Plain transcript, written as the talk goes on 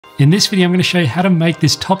In this video, I'm going to show you how to make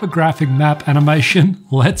this topographic map animation.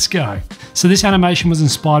 Let's go. So this animation was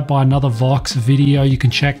inspired by another Vox video. You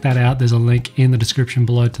can check that out. There's a link in the description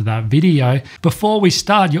below to that video. Before we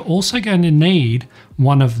start, you're also going to need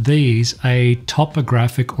one of these, a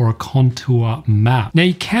topographic or a contour map. Now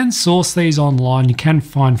you can source these online, you can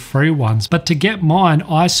find free ones, but to get mine,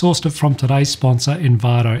 I sourced it from today's sponsor,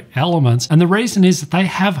 Untitled Elements. And the reason is that they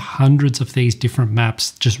have hundreds of these different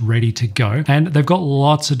maps just ready to go. And they've got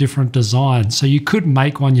lots of different designs. So you could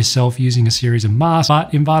make one yourself using a series of masks,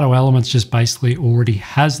 but Untitled Elements just basically already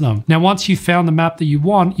has them. Now, once you've found the map that you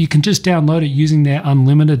want, you can just download it using their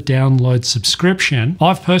unlimited download subscription.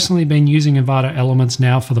 I've personally been using Untitled Elements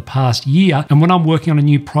now for the past year, and when I'm working on a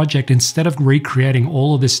new project, instead of recreating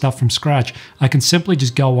all of this stuff from scratch, I can simply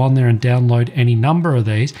just go on there and download any number of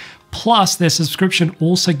these. Plus, their subscription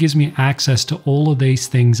also gives me access to all of these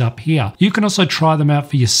things up here. You can also try them out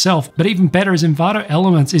for yourself, but even better is Untitled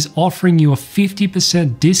Elements is offering you a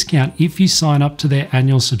 50% discount if you sign up to their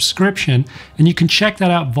annual subscription, and you can check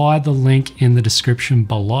that out via the link in the description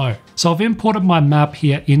below. So I've imported my map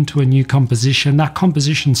here into a new composition. That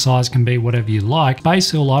composition size can be whatever you like.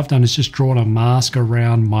 Basically, all I've done is just drawn a mask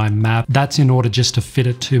around my map. That's in order just to fit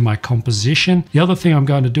it to my composition. The other thing I'm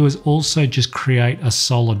going to do is also just create a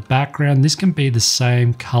solid background. This can be the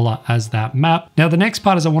same color as that map. Now, the next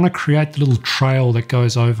part is I want to create the little trail that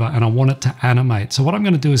goes over and I want it to animate. So what I'm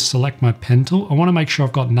going to do is select my pen tool. I want to make sure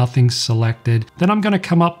I've got nothing selected. Then I'm going to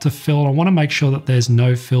come up to fill and I want to make sure that there's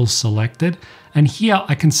no fill selected. And here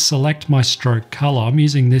I can select my stroke color. I'm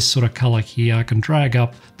using this sort of color here. I can drag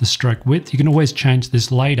up the stroke width. You can always change this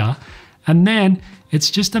later. And then it's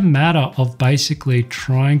just a matter of basically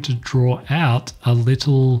trying to draw out a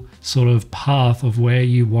little sort of path of where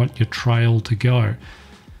you want your trail to go.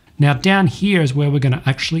 Now down here is where we're going to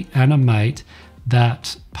actually animate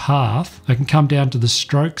that path. I can come down to the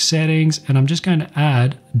stroke settings and I'm just going to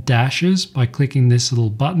add dashes by clicking this little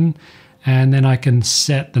button. And then I can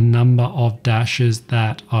set the number of dashes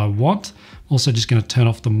that I want. Also just going to turn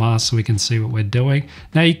off the mask so we can see what we're doing.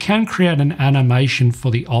 Now you can create an animation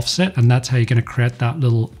for the offset, and that's how you're going to create that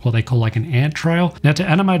little, what they call like an ant trail. Now to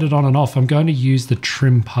animate it on and off, I'm going to use the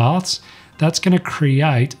trim paths. That's going to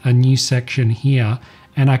create a new section here.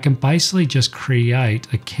 And I can basically just create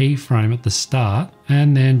a keyframe at the start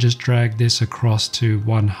and then just drag this across to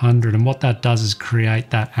 100. And what that does is create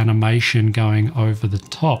that animation going over the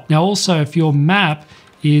top. Now also, if your map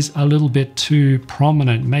is a little bit too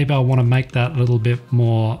prominent, maybe I want to make that a little bit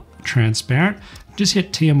more transparent, just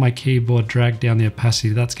hit T on my keyboard, drag down the opacity.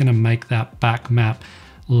 That's going to make that back map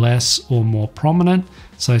less or more prominent.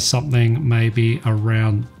 So something maybe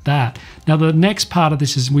around that. Now the next part of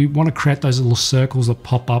this is we want to create those little circles that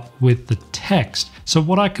pop up with the text. So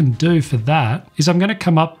what I can do for that is I'm going to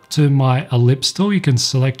come up to my ellipse tool. You can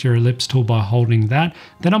select your ellipse tool by holding that.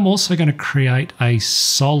 Then I'm also going to create a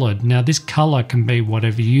solid. Now this color can be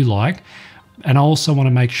whatever you like. And I also want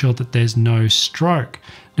to make sure that there's no stroke.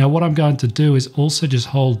 Now what I'm going to do is also just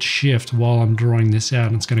hold shift while I'm drawing this out,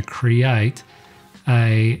 and it's going to create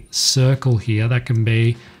a circle here that can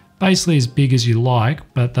be basically as big as you like,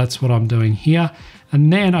 but that's what I'm doing here.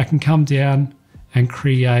 And then I can come down and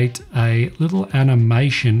create a little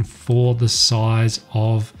animation for the size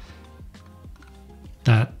of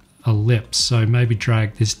that ellipse. So maybe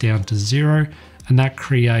drag this down to 0, and that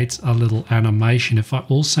creates a little animation. If I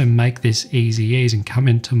also make this easy ease and come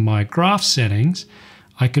into my graph settings,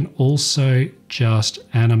 I can also just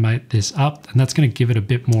animate this up, and that's going to give it a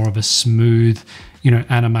bit more of a smooth,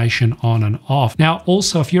 animation on and off. Now,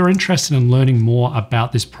 also, if you're interested in learning more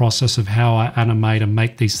about this process of how I animate and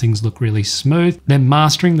make these things look really smooth, then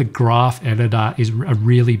mastering the graph editor is a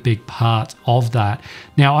really big part of that.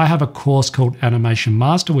 Now, I have a course called Animation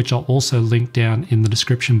Master, which I'll also link down in the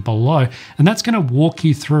description below, and that's going to walk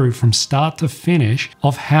you through from start to finish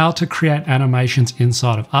of how to create animations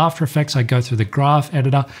inside of After Effects. I go through the graph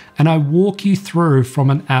editor and I walk you through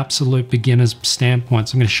from an absolute beginner's standpoint.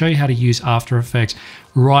 So I'm going to show you how to use After Effects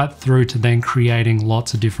right through to then creating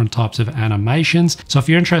lots of different types of animations. So if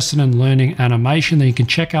you're interested in learning animation, then you can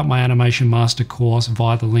check out my Animation Master course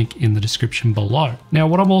via the link in the description below. Now,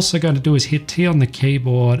 what I'm also going to do is hit T on the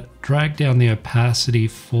keyboard, drag down the opacity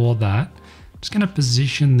for that. I'm just going to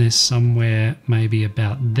position this somewhere maybe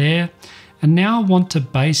about there. And now I want to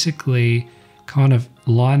basically kind of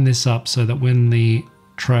line this up so that when the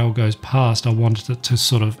trail goes past, I wanted it to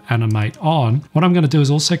sort of animate on. What I'm going to do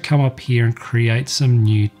is also come up here and create some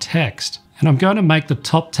new text. And I'm going to make the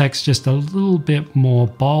top text just a little bit more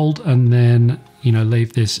bold, and then,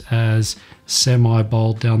 leave this as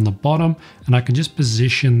semi-bold down the bottom. And I can just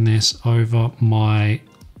position this over my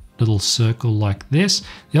little circle like this.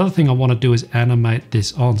 The other thing I want to do is animate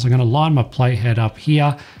this on. So I'm going to line my playhead up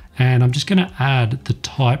here, and I'm just going to add the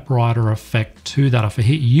typewriter effect to that. If I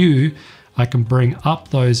hit U, I can bring up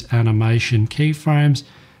those animation keyframes,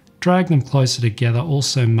 drag them closer together,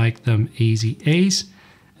 also make them easy ease.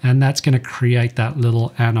 And that's going to create that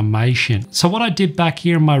little animation. So what I did back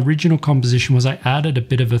here in my original composition was I added a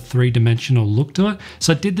bit of a three-dimensional look to it.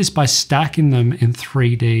 So I did this by stacking them in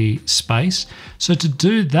 3D space. So to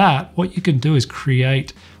do that, what you can do is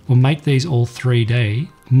create or make these all 3D,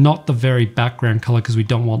 not the very background color because we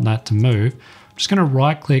don't want that to move. I'm just going to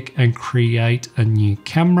right click and create a new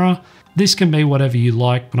camera. This can be whatever you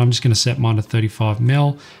like, but I'm just going to set mine to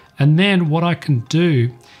 35mm. And then what I can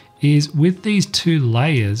do is with these two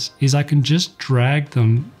layers is I can just drag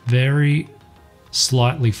them very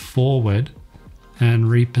slightly forward and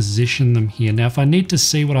reposition them here. Now, if I need to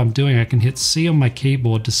see what I'm doing, I can hit C on my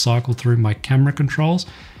keyboard to cycle through my camera controls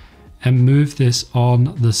and move this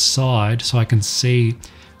on the side so I can see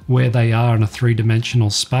where they are in a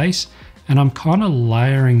three-dimensional space. And I'm kind of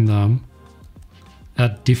layering them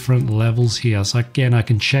at different levels here. So again, I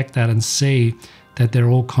can check that and see that they're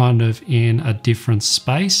all kind of in a different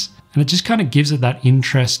space. And it just kind of gives it that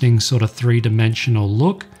interesting sort of three-dimensional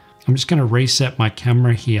look. I'm just going to reset my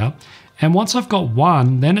camera here. And once I've got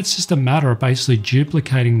one, then it's just a matter of basically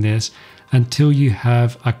duplicating this until you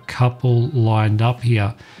have a couple lined up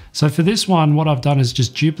here. So for this one, what I've done is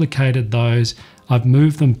just duplicated those. I've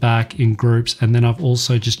moved them back in groups, and then I've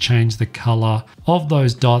also just changed the color of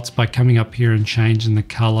those dots by coming up here and changing the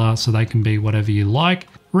color so they can be whatever you like.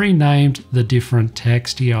 Renamed the different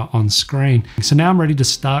text here on screen. So now I'm ready to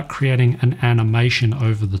start creating an animation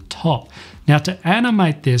over the top. Now to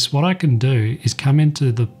animate this, what I can do is come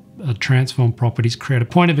into the transform properties, create a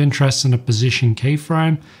point of interest and a position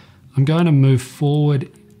keyframe. I'm going to move forward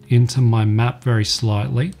into my map very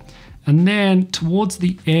slightly. And then towards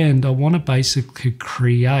the end, I want to basically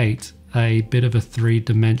create a bit of a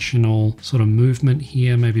three-dimensional sort of movement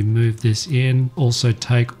here. Maybe move this in. Also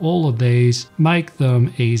take all of these, make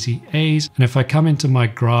them easy ease. And if I come into my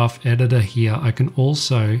graph editor here, I can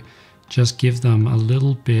also just give them a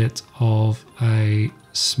little bit of a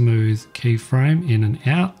smooth keyframe in and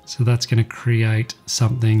out. So that's going to create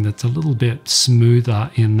something that's a little bit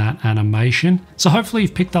smoother in that animation. So hopefully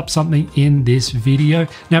you've picked up something in this video.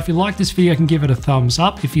 Now, if you like this video, you can give it a thumbs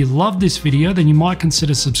up. If you love this video, then you might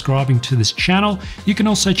consider subscribing to this channel. You can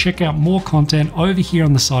also check out more content over here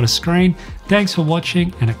on the side of screen. Thanks for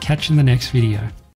watching, and I'll catch you in the next video.